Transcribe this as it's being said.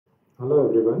Hello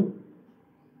everyone.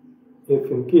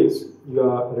 If in case you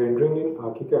are rendering in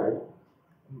ArchiCAD,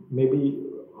 maybe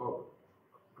uh,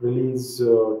 release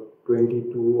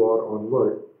 22 or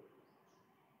onward,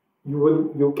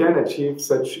 you can achieve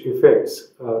such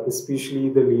effects, especially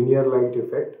the linear light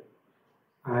effect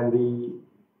and the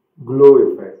glow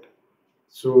effect.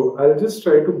 So I'll just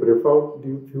try to brief out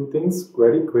the few things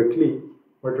very quickly,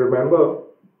 but remember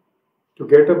to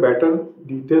get a better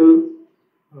detailed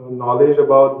knowledge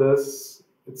about this,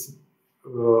 it's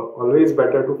always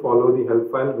better to follow the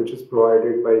help file which is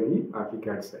provided by the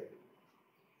ArchiCAD site.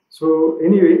 So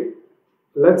anyway,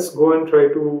 let's go and try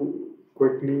to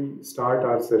quickly start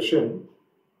our session.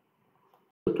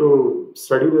 To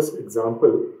study this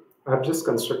example, I have just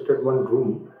constructed one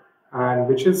room and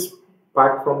which is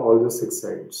packed from all the 6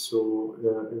 sides. So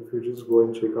if you just go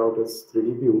and check out this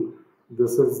 3D view,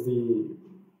 this is the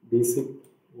basic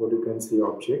what you can see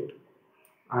object,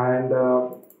 and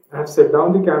I have set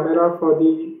down the camera for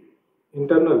the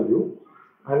internal view,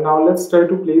 and now let's try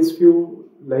to place few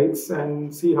lights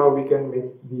and see how we can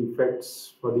make the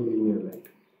effects for the linear light.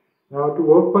 Now to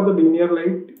work for the linear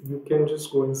light, you can just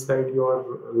go inside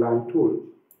your lamp tool,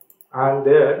 and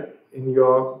there in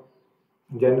your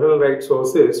general light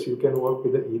sources you can work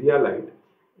with the area light.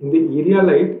 In the area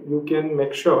light you can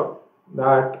make sure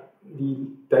that the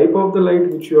type of the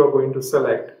light which you are going to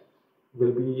select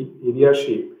will be area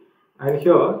shape, and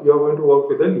here you are going to work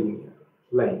with a linear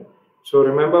line. So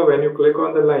remember, when you click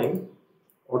on the line,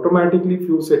 automatically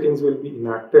few settings will be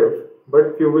inactive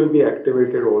but few will be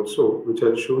activated also, which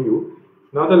I'll show you.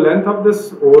 Now the length of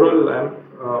this overall lamp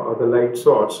or the light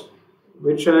source,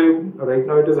 which right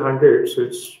now it is 100, so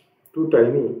it's too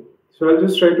tiny. So I'll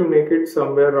just try to make it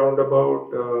somewhere around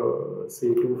about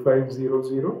say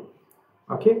 2500.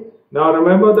 Okay. Now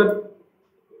remember that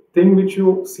thing which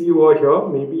you see over here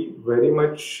may be very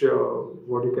much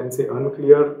what you can say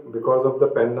unclear because of the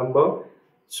pen number.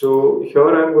 So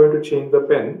here I am going to change the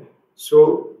pen.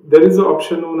 So there is an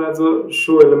option known as a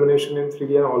show illumination in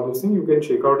 3D and all those things. You can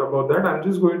check out about that. I'm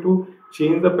just going to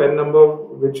change the pen number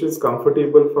which is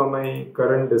comfortable for my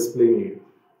current display need.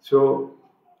 So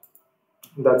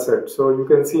that's it. So you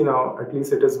can see now at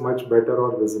least it is much better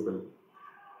or visible.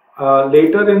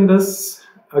 Later in this,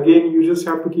 again you just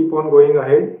have to keep on going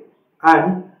ahead,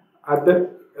 and at the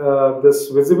this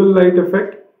visible light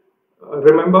effect,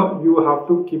 remember you have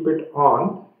to keep it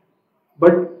on,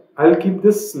 but I'll keep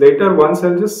this later. Once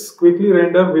I'll just quickly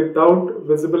render without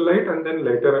visible light, and then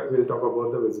later we'll talk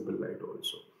about the visible light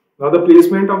also. Now the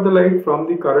placement of the light from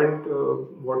the current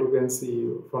what you can see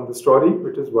from the story,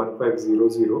 which is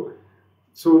 1500.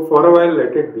 So for a while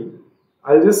let it be.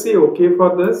 I'll just say OK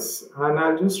for this, and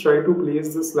I'll just try to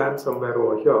place this lamp somewhere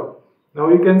over here. Now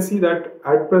you can see that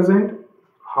at present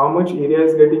how much area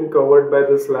is getting covered by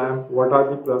this lamp, what are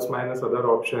the plus minus other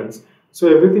options.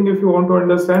 So everything, if you want to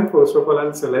understand, first of all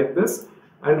I'll select this,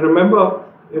 and remember,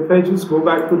 if I just go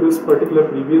back to this particular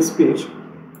previous page,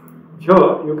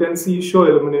 here you can see show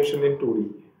illumination in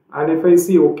 2D, and if I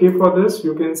see OK for this,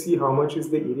 you can see how much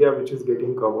is the area which is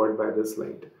getting covered by this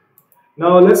light.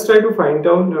 Now let's try to fine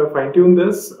tune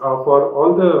this for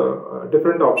all the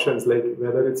different options, like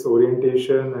whether it's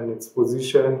orientation and its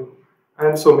position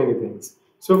and so many things.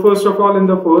 So first of all, in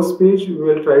the first page we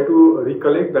will try to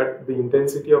recollect that the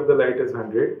intensity of the light is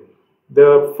 100.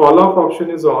 The fall off option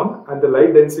is on, and the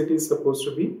light density is supposed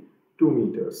to be 2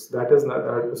 meters. That is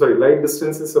light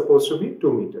distance is supposed to be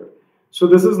 2 meters. So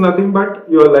this is nothing but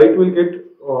your light will get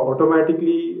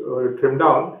automatically trimmed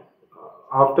down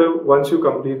after once you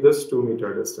complete this 2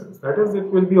 meter distance. That is, it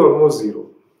will be almost zero.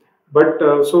 But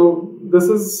so this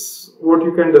is what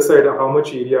you can decide how much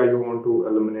area you want to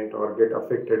illuminate or get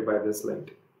affected by this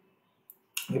light.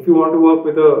 If you want to work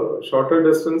with a shorter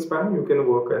distance span, you can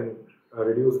work and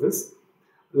reduce this.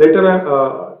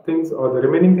 Later things, or the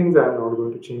remaining things, I am not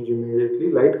going to change immediately.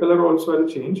 Light color also I'll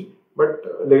change, but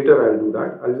later I'll do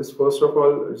that. I'll just first of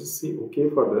all just see OK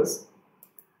for this.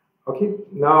 Okay,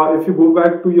 now if you go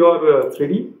back to your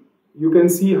 3D, you can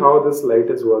see how this light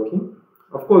is working.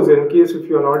 Of course, in case if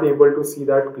you are not able to see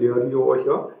that clearly over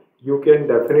here, you can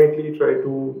definitely try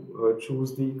to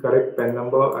choose the correct pen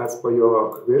number as per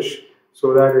your wish,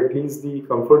 so that at least the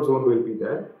comfort zone will be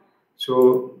there.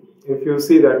 So if you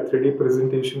see that 3D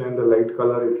presentation and the light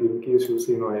color, if in case you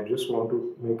see, no, I just want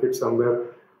to make it somewhere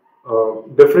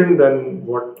different than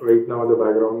what right now the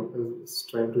background is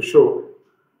trying to show.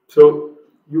 So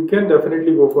you can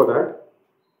definitely go for that.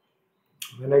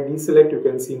 When I deselect, you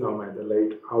can see now the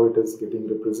light, how it is getting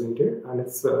represented, and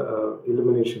its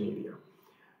illumination area.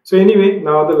 So anyway,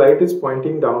 now the light is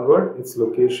pointing downward, its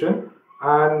location,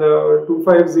 and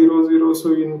 2500.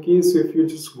 So in case if you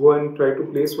just go and try to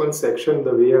place one section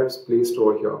the way I've placed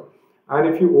over here,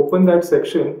 and if you open that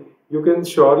section, you can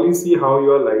surely see how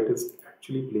your light is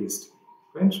actually placed.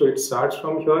 Right? So it starts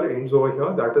from here, ends over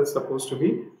here. That is supposed to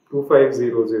be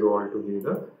 2500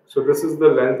 altogether. So this is the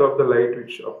length of the light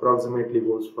which approximately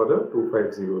goes for the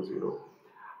 2500,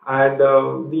 and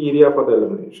the area for the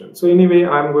illumination. So anyway,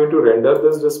 I'm going to render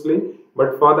this display,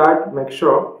 but for that make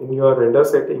sure in your render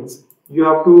settings you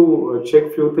have to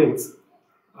check few things.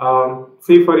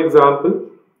 Say for example,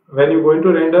 when you're going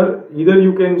to render, either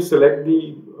you can select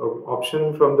the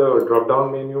option from the drop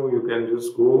down menu, you can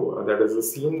just go, that is the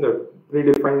scene, the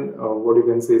predefined what you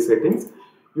can say settings.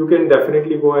 You can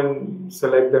definitely go and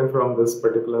select them from this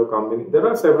particular combination. There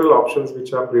are several options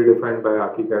which are predefined by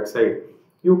ArchiCAD side.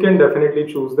 You can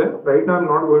definitely choose them. Right now I'm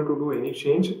not going to do any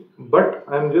change, but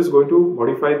I'm just going to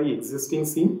modify the existing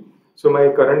scene. So my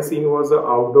current scene was an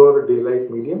outdoor daylight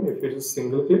medium. If you just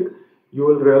single click, you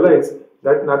will realize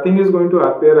that nothing is going to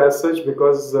appear as such,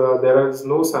 because there is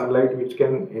no sunlight which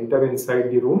can enter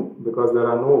inside the room because there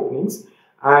are no openings,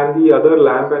 and the other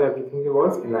lamp and everything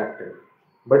was inactive.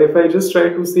 But if I just try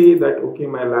to say that okay,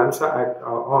 my lamps are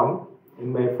on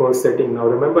in my first setting. Now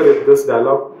remember, if this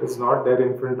dialog is not there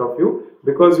in front of you,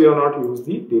 because you have not used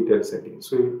the detail setting.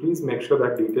 So you please make sure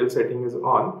that detail setting is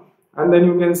on, and then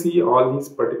you can see all these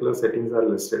particular settings are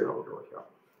listed out over here.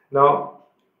 Now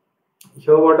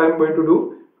here what I'm going to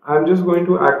do, I'm just going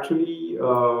to actually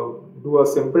do a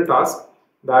simple task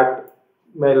that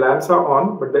my lamps are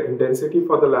on, but the intensity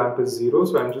for the lamp is 0.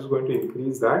 So I'm just going to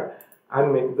increase that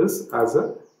and make this as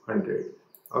a 100.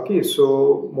 Okay,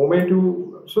 so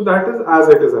so that is as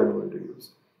it is I'm going to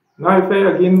use. Now if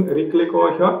I again re-click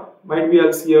over here, might be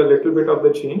I'll see a little bit of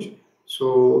the change.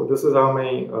 So this is how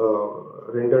my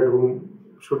rendered room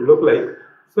should look like.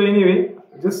 So anyway,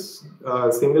 just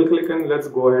single click and let's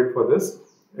go ahead for this.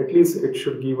 At least it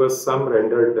should give us some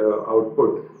rendered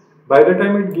output. By the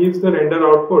time it gives the render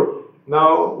output,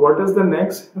 now what is the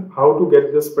next? How to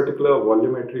get this particular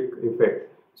volumetric effect.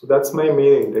 So that's my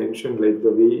main intention, like the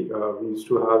way we used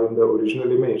to have in the original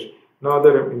image. Now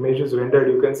the image is rendered,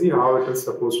 you can see how it is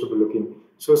supposed to be looking.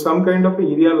 So some kind of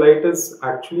area light is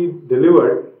actually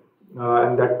delivered,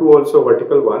 and that too also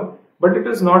vertical one, but it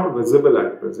is not visible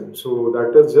at present. So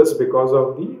that is just because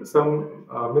of the some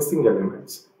missing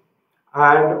elements.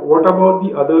 And what about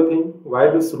the other thing? Why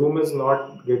this room is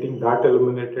not getting that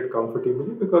illuminated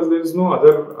comfortably? Because there is no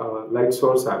other light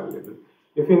source available.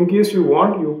 If in case you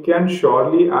want, you can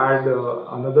surely add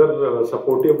another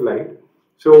supportive light.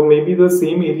 So maybe the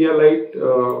same area light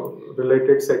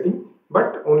related setting,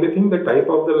 but only thing, the type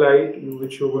of the light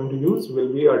which you're going to use will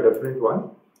be a different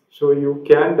one. So you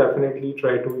can definitely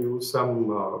try to use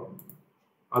some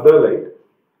other light.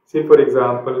 Say for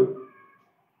example,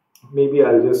 maybe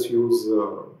I'll just use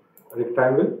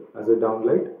rectangle as a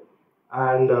downlight,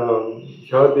 and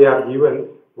here they are given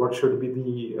what should be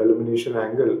the illumination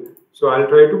angle. So I'll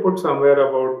try to put somewhere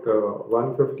about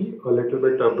 150, a little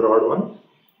bit a broad one,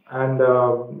 and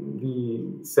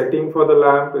the setting for the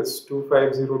lamp is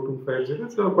 250,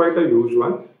 so quite a huge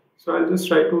one. So I'll just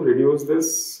try to reduce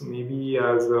this maybe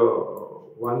as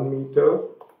 1 meter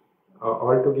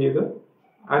altogether,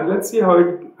 and let's see how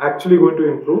it actually going to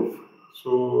improve.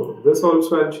 So this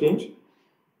also I'll change.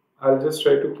 I'll just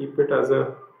try to keep it as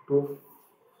a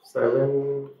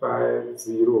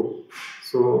 2750.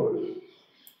 So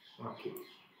okay,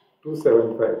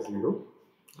 2750.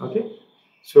 Okay.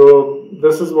 So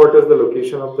this is what is the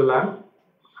location of the lamp,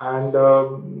 and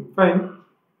fine.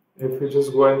 If you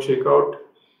just go and check out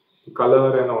the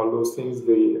color and all those things,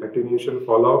 the attenuation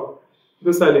fall off.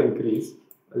 This I'll increase.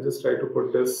 I'll just try to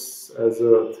put this as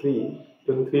a 3.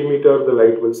 Till 3 meter the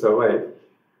light will survive,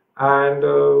 and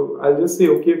I'll just say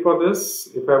okay for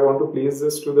this. If I want to place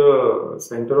this to the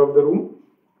center of the room,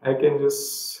 I can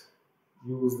just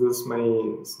use this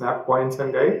my snap points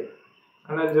and guide,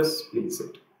 and I'll just place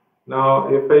it. Now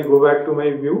if I go back to my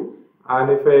view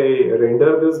and if I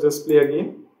render this display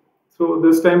again, so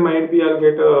this time might be I'll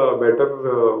get a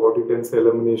better what you can say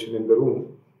illumination in the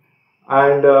room,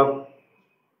 and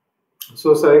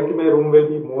so select my room will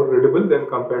be more readable than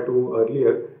compared to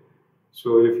earlier.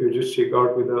 So if you just check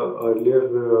out with the earlier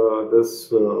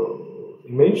this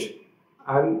image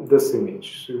and this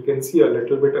image, so you can see a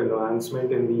little bit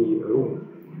enhancement in the room.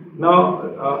 Now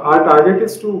our target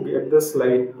is to get this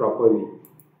light properly.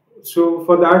 So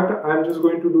for that I'm just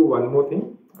going to do one more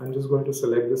thing. I'm just going to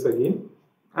select this again,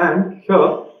 and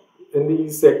here in the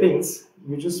settings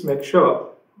you just make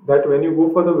sure that when you go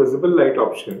for the visible light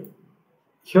option,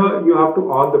 here you have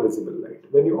to on the visible light.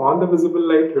 When you on the visible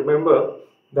light, remember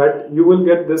that you will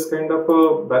get this kind of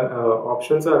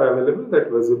options are available, that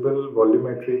visible,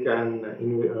 volumetric, and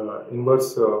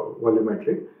inverse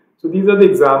volumetric. So these are the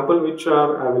example which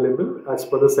are available as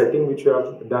per the setting which you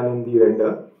have done in the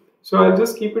render. So I'll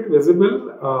just keep it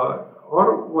visible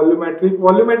or volumetric.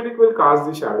 Volumetric will cast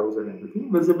the shadows and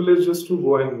everything. Visible is just to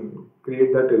go and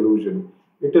create that illusion.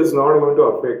 It is not going to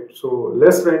affect. So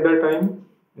less render time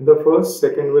in the first,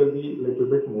 second will be a little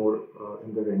bit more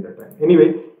in the render time.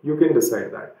 Anyway, you can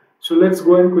decide that. So let's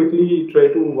go and quickly try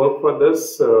to work for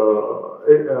this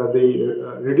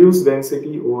reduce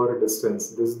density over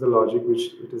distance. This is the logic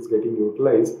which it is getting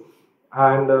utilized,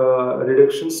 and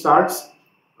reduction starts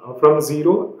from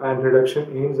 0 and reduction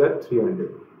ends at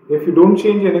 300. If you don't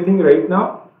change anything right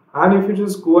now, and if you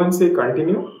just go and say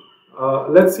continue,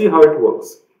 let's see how it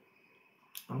works.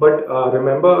 But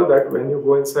remember that when you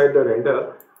go inside the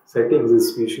render settings,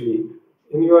 especially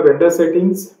in your render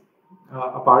settings,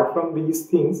 apart from these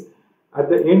things, at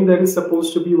the end there is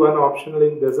supposed to be one option,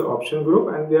 like there's an option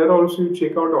group, and there also you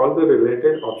check out all the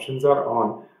related options are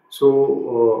on.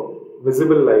 So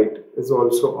visible light is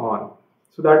also on.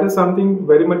 So that is something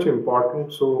very much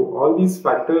important. So all these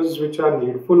factors which are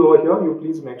needful over here, you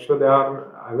please make sure they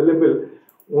are available.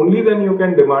 Only then you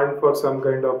can demand for some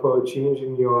kind of a change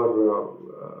in your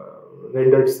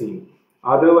rendered scene.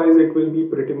 Otherwise, it will be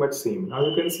pretty much same. Now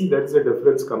you can see that's the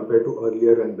difference compared to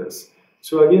earlier and this.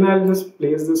 So again, I'll just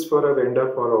place this for a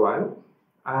render for a while,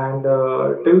 and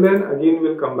till then again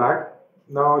we'll come back.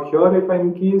 Now here, if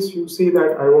in case you say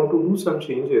that I want to do some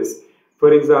changes,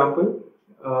 for example,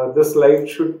 this light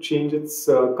should change its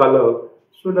color.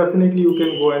 So definitely you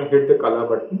can go and hit the color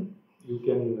button. You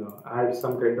can add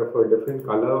some kind of a different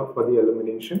color for the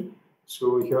illumination.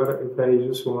 So here, if I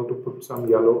just want to put some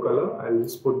yellow color, I'll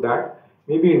just put that.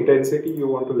 Maybe intensity you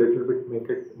want to little bit make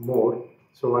it more.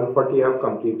 So 140 I have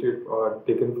completed or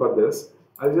taken for this.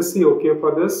 I'll just say okay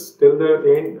for this till the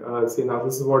end. See, now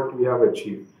this is what we have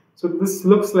achieved. So this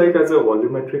looks like as a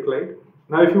volumetric light.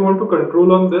 Now if you want to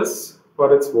control on this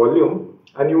for its volume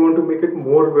and you want to make it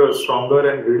more stronger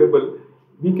and readable,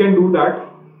 we can do that.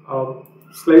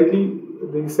 Slightly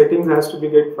the settings has to be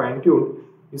get fine-tuned,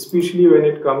 especially when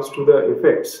it comes to the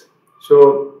effects.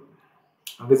 So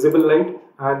visible light,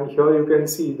 and here you can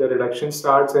see the reduction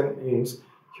starts and ends.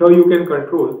 Here you can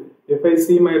control. If I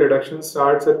see my reduction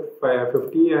starts at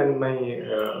 50 and my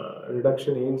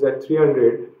reduction ends at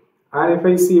 300, and if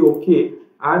I see OK,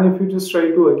 and if you just try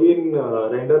to again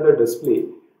render the display,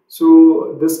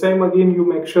 so this time again you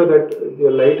make sure that the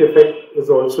light effect is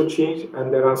also changed,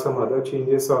 and there are some other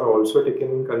changes are also taken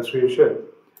in consideration.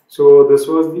 So this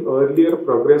was the earlier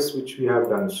progress which we have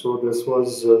done. So this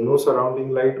was no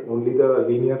surrounding light, only the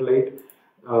linear light.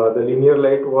 The linear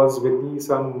light was with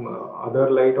some other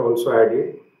light also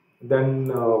added.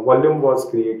 Then volume was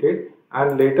created,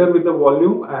 and later with the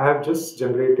volume I have just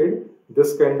generated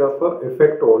this kind of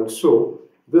effect also.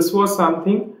 This was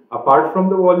something apart from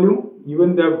the volume,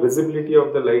 even the visibility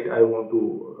of the light I want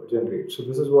to generate. So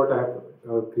this is what I have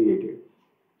created.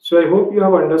 So I hope you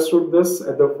have understood this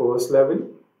at the first level.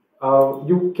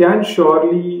 You can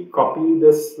surely copy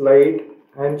this light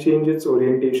and change its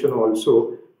orientation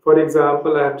also. For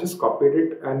example, I have just copied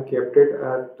it and kept it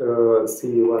at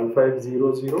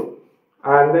C1500,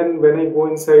 and then when I go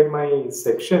inside my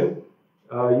section,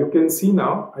 you can see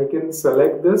now I can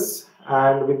select this,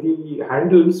 and with the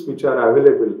handles which are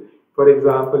available, for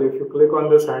example, if you click on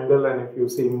this handle and if you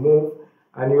say move,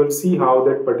 and you will see how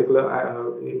that particular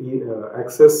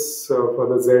axis for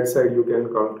the Z side you can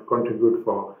contribute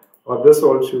for, or this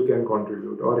also you can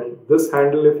contribute, or this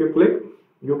handle if you click,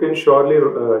 you can surely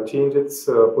change its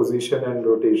position and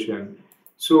rotation.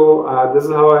 So this is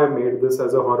how I made this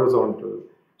as a horizontal.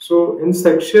 So in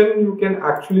section you can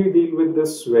actually deal with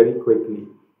this very quickly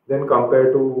than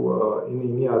compared to in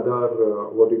any other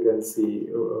what you can see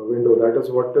window. That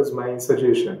is what is my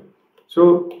suggestion.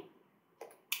 So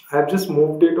I have just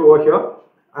moved it over here,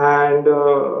 and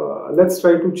let's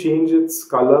try to change its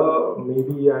color.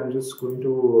 Maybe I'm just going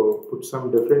to put some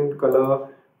different color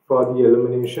for the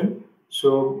illumination. So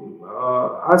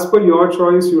as per your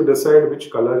choice, you decide which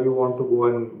color you want to go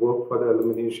and work for the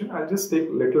illumination. I'll just take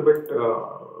a little bit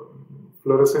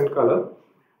fluorescent color,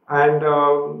 and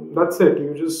that's it.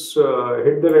 You just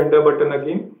hit the render button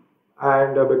again,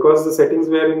 and because the settings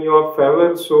were in your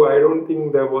favor, so I don't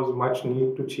think there was much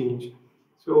need to change.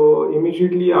 So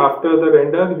immediately after the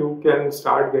render, you can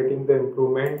start getting the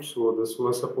improvement. So this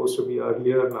was supposed to be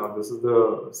earlier. Now this is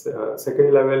the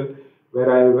second level where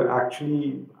I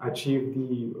actually achieved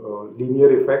the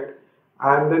linear effect,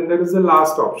 and then there is the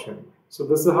last option. So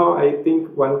this is how I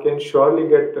think one can surely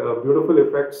get beautiful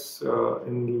effects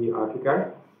in the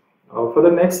ArchiCAD. For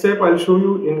the next step, I'll show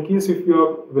you in case if you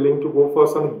are willing to go for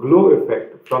some glow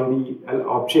effect from the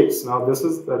objects. Now this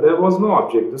is, there was no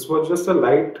object, this was just a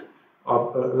light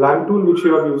lamp tool which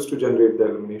you have used to generate the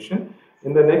illumination.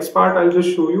 In the next part, I'll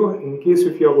just show you in case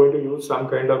if you are going to use some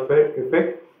kind of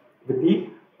effect with the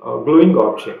glowing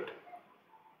object.